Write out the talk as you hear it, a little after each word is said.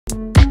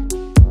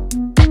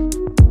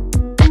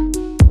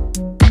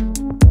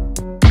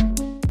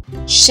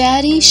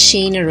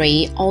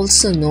Shainarae,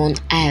 also known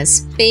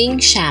as Pink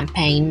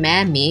Champagne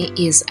Mammy,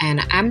 is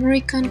an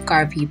American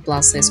curvy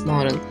plus-size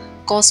model,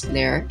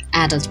 cosplayer,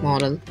 adult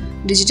model,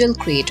 digital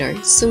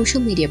creator, social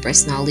media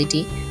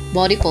personality,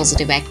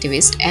 body-positive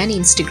activist, and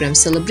Instagram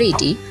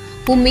celebrity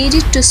who made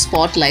it to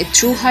spotlight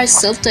through her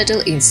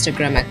self-titled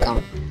Instagram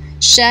account.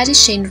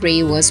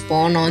 Shainarae was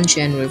born on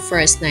January 1,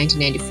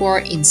 1994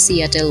 in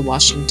Seattle,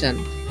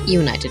 Washington,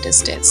 United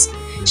States.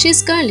 She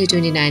is currently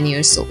 29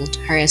 years old.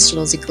 Her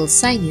astrological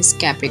sign is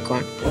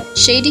Capricorn.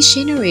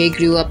 Shainarae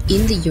grew up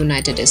in the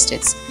United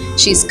States.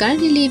 She is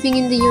currently living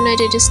in the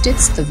United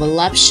States. The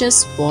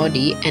voluptuous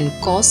body and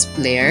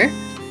cosplayer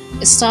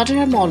started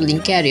her modeling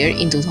career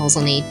in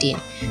 2018.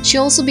 She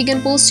also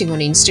began posting on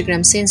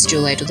Instagram since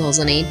July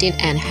 2018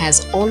 and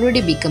has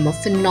already become a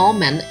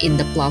phenomenon in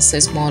the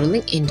plus-size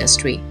modeling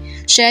industry.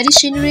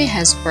 Shainarae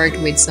has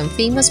worked with some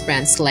famous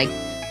brands like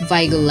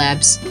Vigo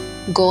Labs,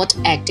 Got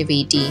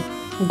Activity,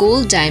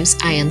 Gold Dimes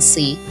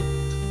Inc.,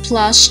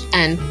 Plush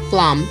and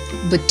Plum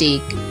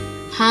Boutique,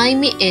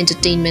 Jaime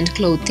Entertainment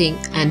Clothing,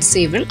 and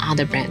several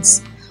other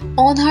brands.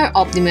 On her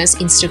optimist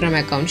Instagram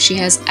account, she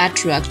has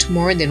attracted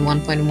more than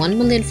 1.1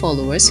 million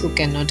followers who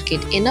cannot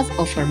get enough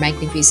of her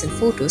magnificent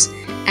photos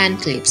and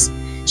clips.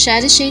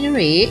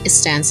 Shainarae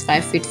stands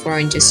 5 feet 4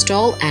 inches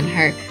tall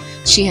and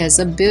she has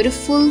a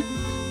beautiful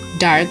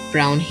dark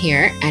brown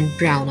hair and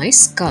brown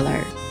eyes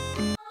color.